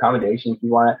nice accommodations we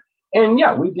wanted. And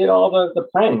yeah, we did all the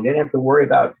planning. They didn't have to worry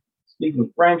about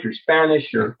speaking French or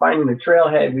Spanish or finding the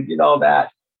trailhead. We did all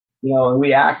that, and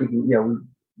we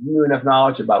knew enough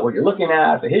knowledge about what you're looking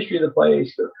at, the history of the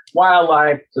place, the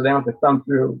wildlife, so they don't have to thumb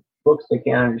through books they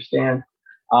can't understand.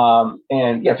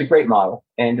 And yeah, it's a great model.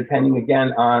 And depending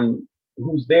again on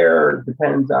who's there,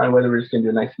 depends on whether we're just going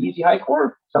to do a nice easy hike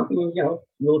or something, a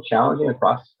little challenging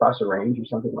across a range or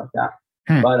something like that.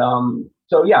 Hmm. But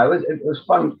so yeah, it was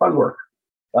fun work,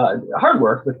 hard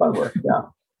work, but fun work. Yeah,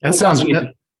 That sounds.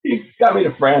 He got me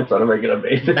to France on a regular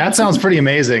basis. That sounds pretty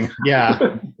amazing.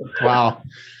 Yeah. Wow.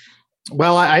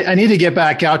 Well, I need to get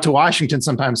back out to Washington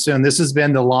sometime soon. This has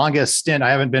been the longest stint.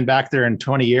 I haven't been back there in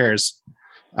 20 years.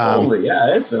 Holy,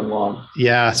 yeah, it's been long.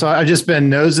 Yeah. So I've just been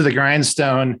nose to the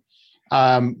grindstone.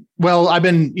 Well, I've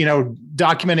been,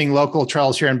 documenting local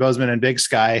trails here in Bozeman and Big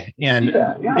Sky and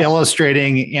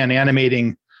illustrating and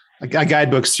animating a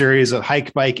guidebook series of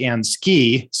hike, bike, and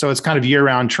ski. So it's kind of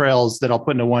year-round trails that I'll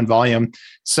put into one volume.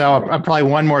 So I'm probably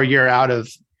one more year out of,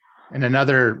 and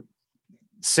another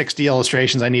 60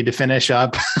 illustrations I need to finish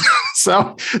up.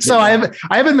 So I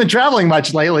haven't been traveling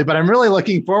much lately, but I'm really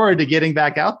looking forward to getting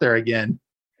back out there again.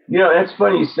 It's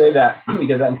funny you say that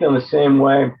because I'm feeling the same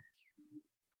way.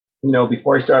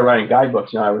 Before I started writing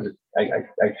guidebooks, I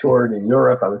toured in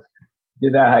Europe.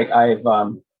 Did that. I've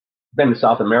been to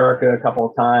South America a couple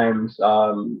of times,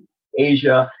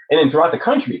 Asia, and then throughout the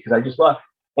country because I just love.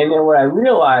 And then what I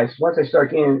realized once I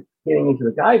started getting into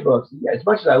the guidebooks, as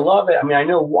much as I love it, I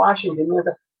know Washington.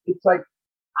 It's like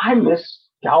I miss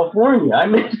California. I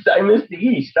miss the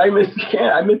East. I miss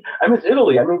Canada. I miss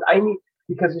Italy.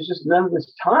 Because there's just none of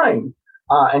this time.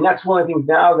 And that's one of the things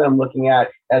now that I'm looking at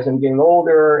as I'm getting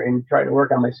older and trying to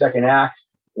work on my second act,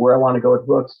 where I want to go with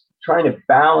books, trying to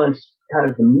balance kind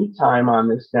of the me time on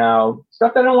this now.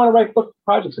 Stuff that I don't want to write book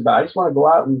projects about. I just want to go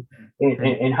out and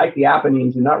hike the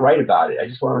Apennines and not write about it. I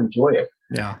just want to enjoy it.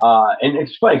 Yeah. And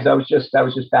it's funny because I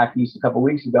was just back east a couple of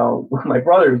weeks ago. My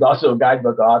brother is also a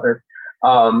guidebook author,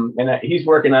 and he's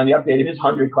working on the update of his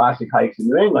 100 classic hikes in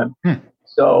New England.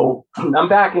 So I'm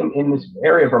back in this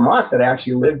area of Vermont that I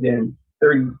actually lived in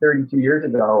 32 years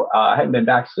ago. I haven't been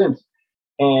back since.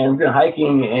 And we've been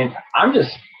hiking, and I'm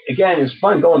just, again, it's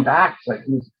fun going back. It's like,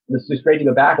 it's just great to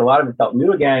go back. A lot of it felt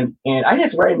new again. And I didn't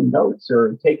have to write any notes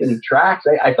or take any tracks.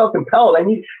 I felt compelled.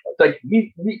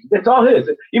 It's all his.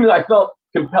 Even though I felt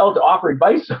compelled to offer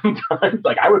advice sometimes,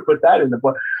 like I would put that in the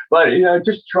book. But,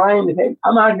 just trying to, hey,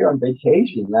 I'm out here on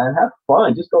vacation, man. Have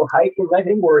fun. Just go hike and let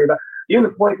him worry about. Even the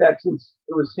point that since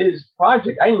it was his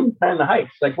project, I didn't even plan the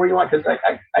hikes. Like, where do you want? Because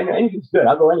I know anything's good.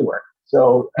 I'll go anywhere.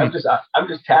 So I'm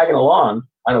just tagging along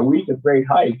on a week of great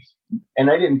hikes, and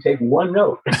I didn't take one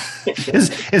note.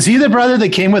 Is he the brother that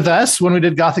came with us when we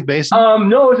did Gothic Basin?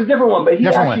 No, it's a different one, but he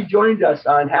actually joined us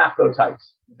on half those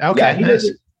hikes. Okay. Yeah,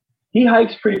 he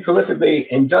hikes pretty prolifically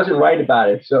and doesn't write about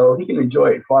it, so he can enjoy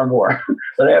it far more.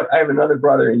 But I have another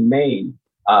brother in Maine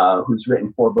who's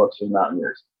written 4 books for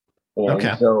mountaineers. And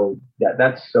so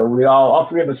so we all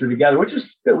 3 of us are together, which is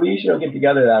good. We usually don't get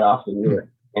together that often either.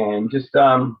 And just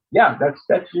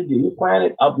that's your deal. You plan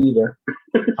it, I'll be there.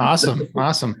 Awesome.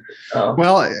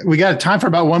 Well, we got time for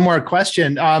about one more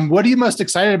question. What are you most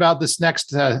excited about this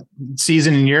next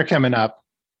season and year coming up?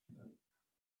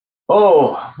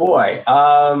 Oh boy,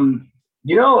 I'm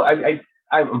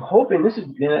hoping that's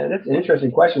an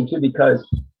interesting question too, because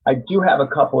I do have a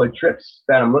couple of trips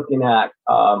that I'm looking at.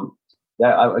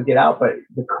 That I'll get out, but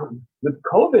with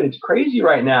COVID, it's crazy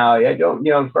right now. I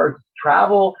don't, for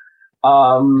travel,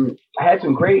 I had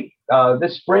some great,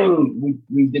 this spring,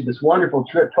 we did this wonderful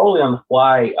trip totally on the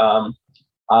fly.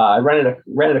 I rented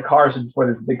a car before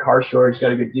the big car shortage,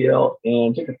 got a good deal,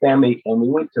 and took a family, and we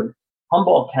went to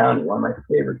Humboldt County, one of my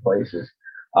favorite places.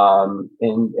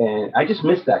 And I just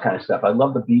miss that kind of stuff. I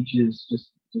love the beaches, just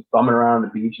bumming around the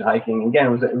beach and hiking. Again, it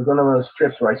was one of those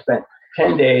trips where I spent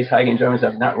 10 days hiking, enjoying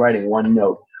myself, not writing one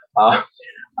note.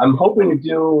 I'm hoping to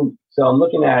do, so I'm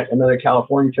looking at another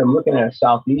California trip. I'm looking at a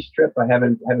Southeast trip. I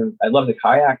love the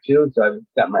kayak too. So I've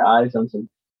got my eyes on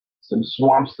some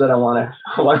swamps that I want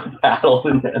to paddle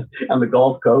on the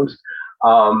Gulf Coast. So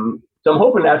I'm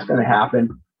hoping that's going to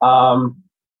happen.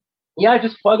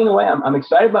 Just plugging away. I'm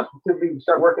excited to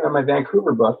start working on my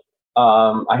Vancouver book.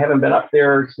 I haven't been up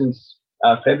there since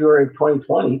February of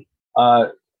 2020.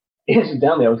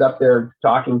 Incidentally, I was up there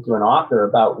talking to an author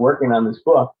about working on this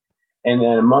book, and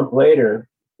then a month later,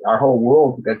 our whole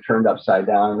world got turned upside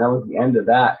down, and that was the end of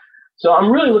that. So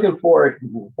I'm really looking forward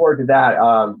to that.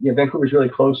 Vancouver's really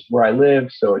close to where I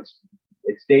live, so it's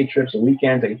day trips and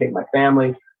weekends. I can take my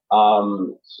family.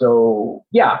 And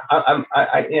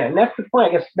that's the point.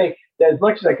 I guess to make that, as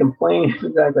much as I complain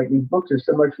sometimes, like these books are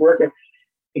so much work.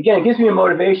 Again, it gives me a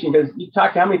motivation because you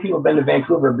talk to how many people have been to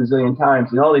Vancouver a bazillion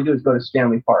times, and all they do is go to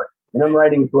Stanley Park. And I'm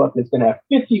writing a book that's going to have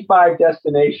 55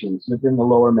 destinations within the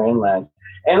Lower Mainland,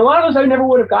 and a lot of those I never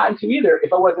would have gotten to either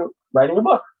if I wasn't writing a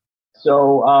book.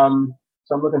 So, I'm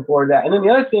looking forward to that. And then the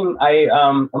other thing,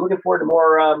 I'm looking forward to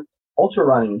more ultra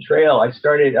running and trail. I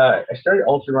started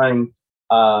ultra running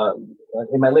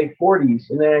in my late 40s,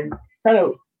 and then kind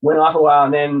of went off a while,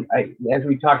 and then as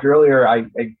we talked earlier, I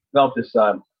developed this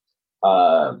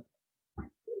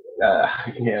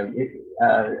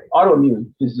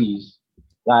autoimmune disease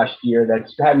last year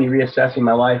that's had me reassessing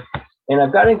my life, and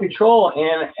I've got in control,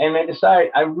 and I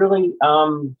decided I'm going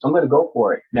to go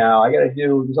for it. Now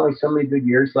there's only so many good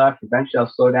years left. Eventually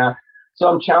I'll slow down. So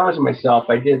I'm challenging myself.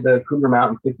 I did the Cougar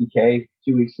Mountain 50K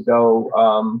 2 weeks ago,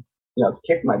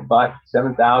 kicked my butt,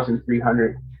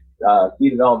 7,300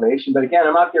 feet of elevation. But again,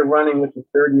 I'm out there running with the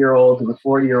 30-year-olds and the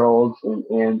 40-year-olds,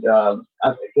 and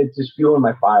it's just fueling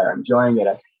my fire. I'm enjoying it.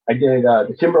 I did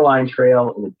the Timberline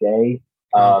Trail in a day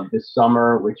this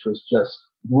summer, which was just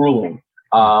grueling.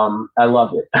 I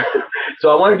loved it. So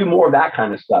I want to do more of that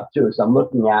kind of stuff too. So I'm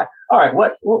looking at, all right,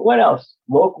 what else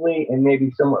locally, and maybe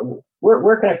somewhere,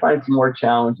 where can I find some more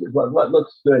challenges? What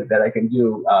looks good that I can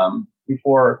do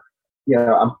before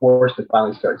I'm forced to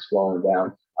finally start slowing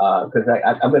down. Because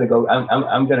I'm gonna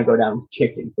go down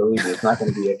kicking. Believe me, it's not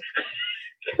gonna be it.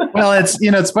 Well,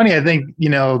 it's funny. I think,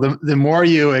 the more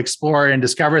you explore and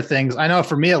discover things, I know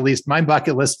for me, at least, my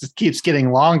bucket list just keeps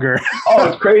getting longer. Oh,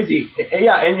 it's crazy.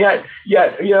 Yeah. And yet,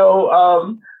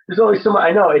 there's only so much.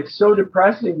 I know it's so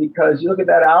depressing because you look at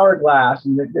that hourglass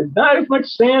and there's not as much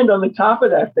sand on the top of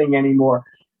that thing anymore.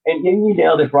 And you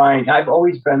nailed it, Brian. I've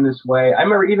always been this way. I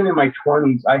remember even in my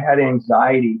 20s, I had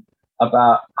anxiety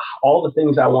about all the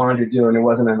things I wanted to do, and there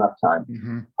wasn't enough time.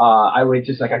 Mm-hmm. I would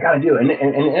just I got to do it, and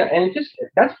it just,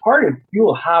 that's part of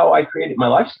fuel how I created my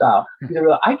lifestyle. Because I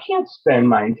realized I can't spend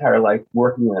my entire life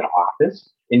working in an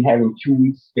office and having 2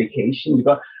 weeks vacation to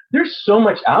go. There's so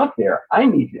much out there. I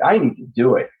need to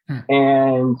do it.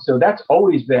 And so that's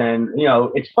always been,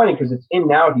 it's funny because it's in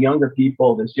now with the younger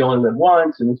people. This you only live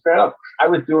once, and it's fair enough. I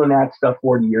was doing that stuff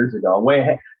 40 years ago, way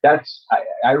ahead.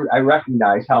 I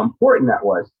recognize how important that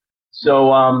was.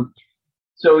 So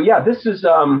yeah, this has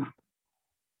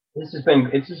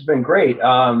been great.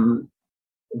 I'm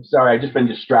sorry, I've just been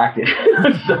distracted.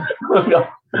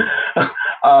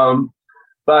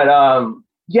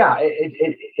 Yeah,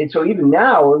 so even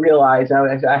now I realize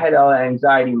I had all that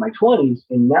anxiety in my 20s,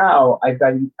 and now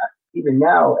even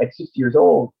now at 60 years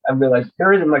old, I realized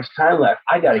there isn't much time left.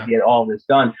 I got to get all this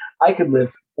done. I could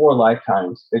live 4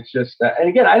 lifetimes. It's just, and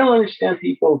again, I don't understand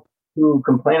people who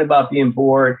complain about being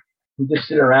bored, who just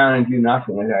sit around and do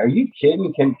nothing. Are you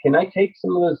kidding? Can I take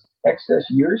some of those excess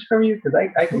years from you? Because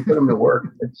I can put them to work.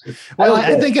 Well,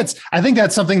 I think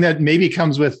that's something that maybe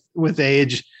comes with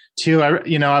age too.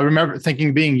 I remember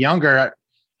thinking, being younger,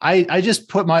 I just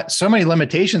put so many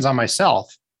limitations on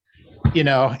myself,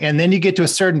 and then you get to a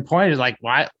certain point, it's like,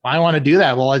 why I want to do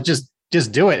that? Well, I just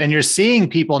do it. And you're seeing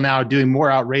people now doing more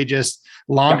outrageous,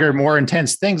 longer, more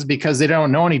intense things because they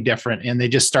don't know any different. And they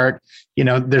just start,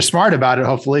 they're smart about it,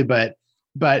 hopefully, but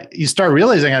you start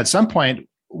realizing at some point,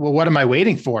 well, what am I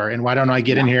waiting for? And why don't I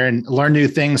get in here and learn new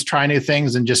things, try new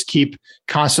things, and just keep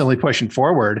constantly pushing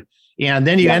forward? And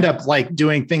then you end up like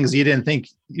doing things you didn't think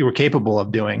you were capable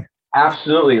of doing.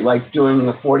 Absolutely. Like doing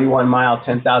the 41-mile,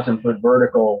 10,000-foot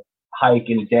vertical hike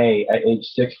in a day at age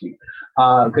 60.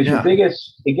 Because your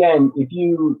biggest, again, if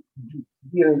you're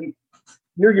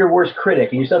your worst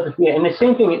critic and you self-defeat. And the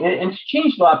same thing, and it's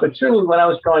changed a lot, but certainly when I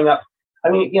was growing up, I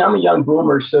mean, I'm a young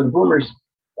boomer, so the boomers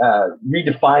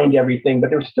redefined everything, but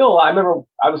there was still, I remember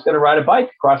I was going to ride a bike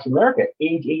across America at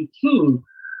age 18.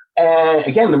 And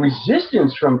again, the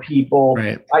resistance from people,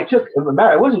 right. I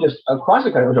wasn't just across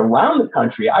the country, it was around the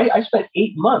country. I spent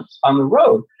 8 months on the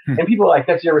road, and people were like,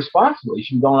 that's irresponsible. You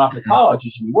should be going off to college,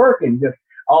 you should be working,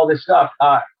 all this stuff.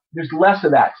 There's less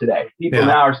of that today. People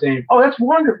now are saying, oh, that's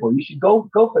wonderful. You should go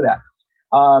for that.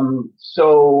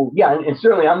 So yeah, and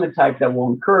certainly I'm the type that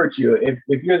will encourage you.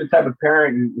 If you're the type of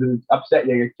parent who's upset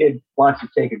that your kid wants to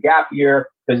take a gap year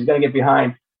because he's going to get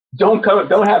behind, don't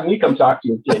have me come talk to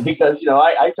your kid, because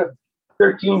I took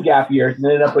 13 gap years and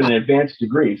ended up with an advanced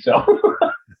degree. So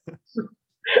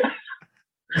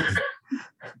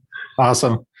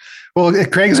awesome. Well,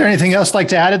 Craig, is there anything else like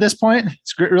to add at this point?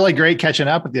 It's really great catching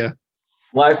up with you.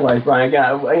 Likewise, Brian.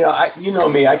 You know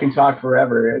me. I can talk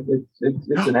forever.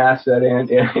 It's an asset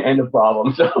and a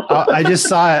problem. So I just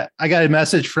saw it. I got a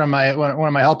message from one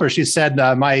of my helpers. She said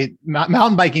my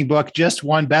mountain biking book just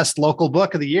won best local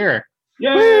book of the year.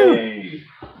 Yay!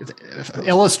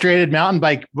 Illustrated mountain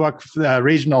bike book,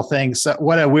 regional thing. So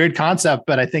what a weird concept,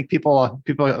 but I think people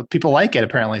like it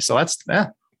apparently. So that's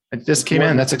it just came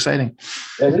in. That's exciting.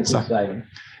 That is exciting.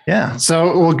 Yeah.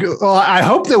 So well, I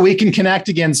hope that we can connect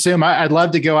again soon. I'd love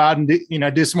to go out and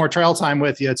do some more trail time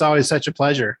with you. It's always such a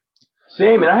pleasure.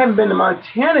 Same. And I haven't been to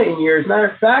Montana in years. Matter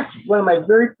of fact, one of my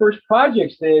very first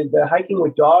projects, the Hiking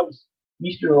with Dogs,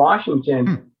 Eastern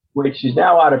Washington, which is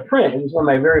now out of print. It was one of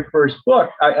my very first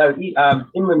books,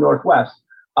 Inland Northwest,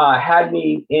 had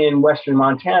me in Western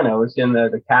Montana. It was in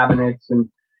the Cabinets and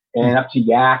up to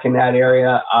Yak in that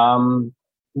area.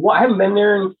 I haven't been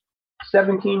there in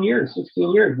 17 years,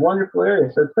 16 years. Wonderful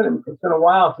area. So it's been a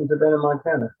while since I've been in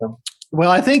Montana. So.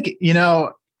 Well, I think,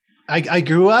 I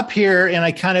grew up here and I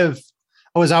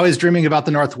was always dreaming about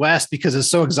the Northwest because it's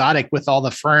so exotic with all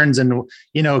the ferns and,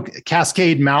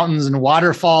 Cascade Mountains and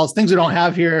waterfalls, things we don't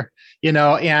have here,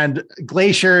 and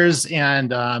glaciers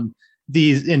and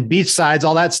and beach sides,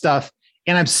 all that stuff.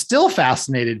 And I'm still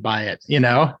fascinated by it,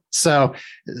 So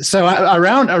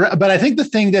but I think the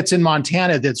thing that's in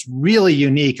Montana that's really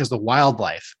unique is the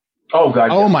wildlife. Oh,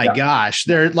 God. Oh, my gosh.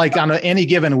 They're like on any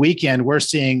given weekend, we're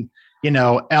seeing,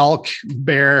 elk,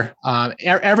 bear,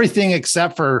 everything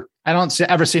except for, I don't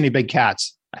ever see any big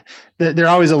cats. They're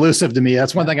always elusive to me.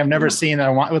 That's one thing I've never seen that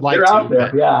would like They're to. Out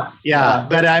there. But, yeah.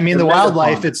 But I mean, the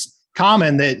wildlife, it's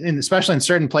common that, especially in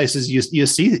certain places, you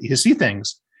see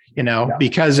things,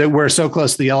 because we're so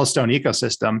close to the Yellowstone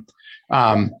ecosystem.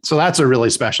 So that's a really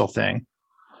special thing.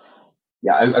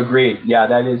 Yeah, I agree. Yeah,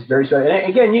 that is very so. And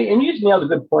again, you just nailed a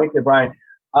good point there, Brian.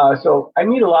 So I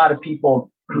meet a lot of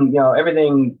people,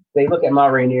 everything, they look at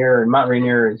Mount Rainier, and Mount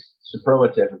Rainier is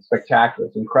superlative, it's spectacular,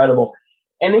 it's incredible.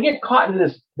 And they get caught in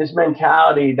this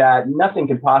mentality that nothing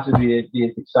can possibly be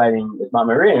as exciting as Mount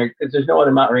Rainier because there's no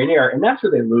other Mount Rainier, and that's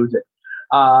where they lose it.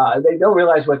 They don't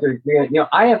realize what they're doing.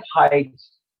 I have hiked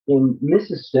in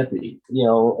Mississippi,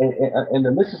 in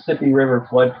the Mississippi River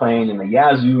floodplain in the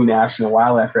Yazoo National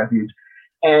Wildlife Refuge,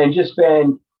 and just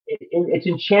it's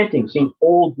enchanting seeing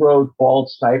old growth bald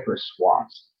cypress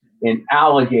swamps and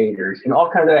alligators and all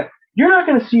kinds of that. You're not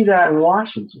going to see that in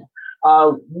Washington.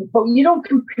 But you don't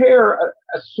compare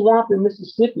a swamp in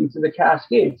Mississippi to the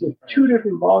Cascades. It's two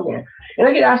different ballgames. And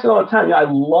I get asked it all the time. I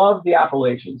love the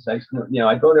Appalachians. I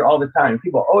go there all the time.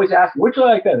 People always ask me, which do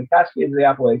I like better, the Cascades or the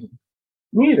Appalachians?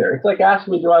 Neither. It's like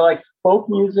asking me, do I like folk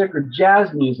music or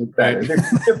jazz music better? They're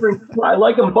different. I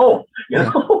like them both.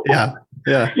 Yeah.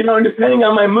 And depending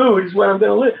on my mood is where I'm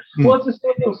going to live. Well, it's the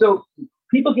same thing. So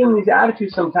people get in these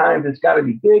attitudes sometimes. It's got to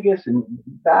be biggest and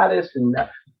baddest and.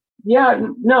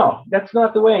 No, that's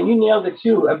not the way. And you nailed it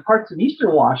too. Parts of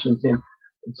Eastern Washington,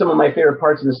 some of my favorite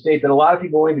parts of the state that a lot of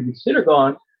people won't even consider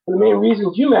going, for the main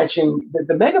reasons you mentioned,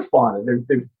 the megafauna.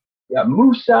 There's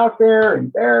moose out there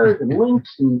and bears and lynx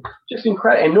and just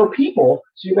incredible. And no people,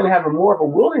 so you're going to have more of a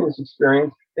wilderness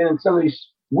experience than in some of these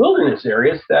wilderness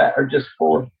areas that are just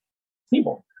full of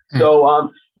people. So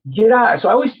get out.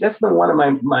 So that's been one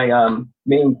of my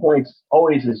main points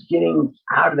always is getting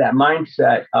out of that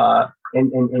mindset.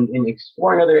 And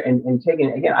exploring other and taking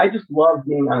it again. I just love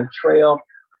being on a trail,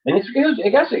 and I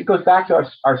guess it goes back to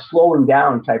our slowing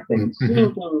down type thing,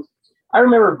 seeing things. I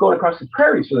remember going across the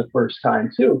prairies for the first time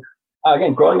too.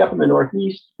 Again, growing up in the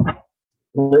Northeast,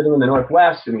 living in the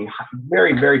Northwest,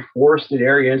 very very forested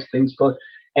areas, things close,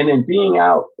 and then being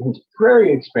out in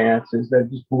prairie expanses that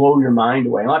just blow your mind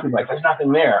away. And a lot of people are like, there's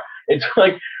nothing there. It's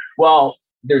like, well,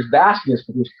 there's vastness,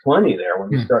 but there's plenty there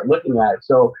when you start looking at it.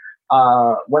 So.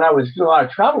 When I was doing a lot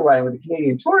of travel writing with the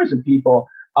Canadian tourism people,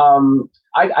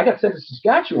 I got sent to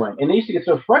Saskatchewan, and they used to get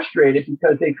so frustrated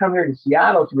because they come here to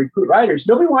Seattle to recruit writers.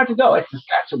 Nobody wanted to go. It's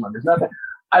Saskatchewan. There's nothing.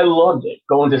 I loved it.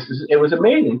 It was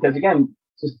amazing because again,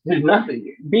 there's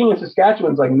nothing. Being in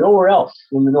Saskatchewan is like nowhere else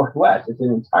in the Northwest. It's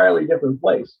an entirely different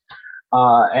place.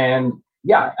 And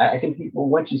yeah, I think people,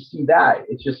 once you see that,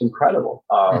 it's just incredible.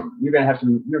 You're going to have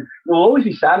you'll always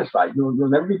be satisfied. You'll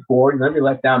never be bored. You'll never be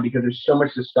let down because there's so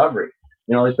much discovery.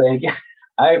 Again,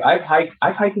 I've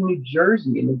hiked in New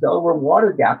Jersey in the Delaware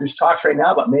Water Gap. There's talks right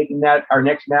now about making that our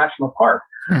next national park.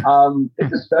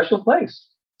 It's a special place.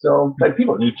 So, but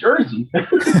people, New Jersey.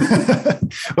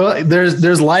 Well,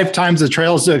 there's lifetimes of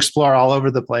trails to explore all over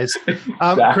the place.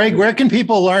 Exactly. Craig, where can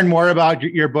people learn more about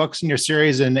your books and your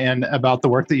series and about the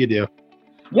work that you do?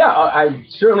 Yeah, I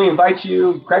certainly invite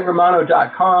you,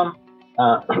 CraigRomano.com.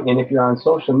 And if you're on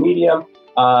social media,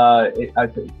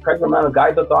 Craig Romano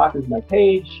Guidebook Author is my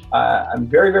page. I'm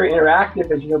very, very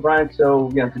interactive, as you know, Brian. So,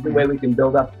 it's a good way we can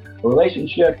build up a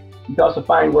relationship. You can also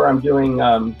find where I'm doing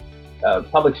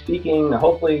public speaking.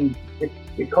 Hopefully,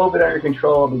 get COVID under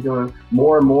control. I'll be doing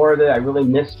more and more of it. I really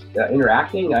miss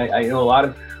interacting. I know a lot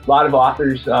of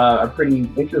authors are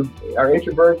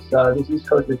introverts. This East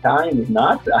Coast Italian is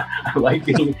not. I like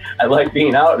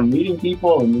being out and meeting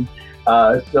people, and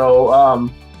there's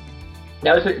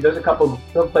a couple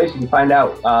of places you can find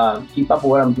out, keep up with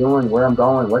what I'm doing, where I'm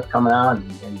going, what's coming out,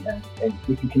 and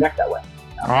we can connect that way.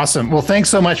 Awesome. Well, thanks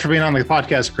so much for being on the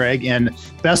podcast, Craig, and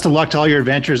best of luck to all your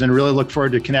adventures, and really look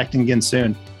forward to connecting again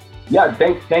soon. Yeah,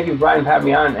 thank you, Brian, for having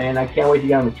me on, and I can't wait to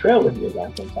get on the trail with you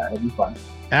again sometime. It'll be fun.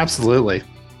 Absolutely.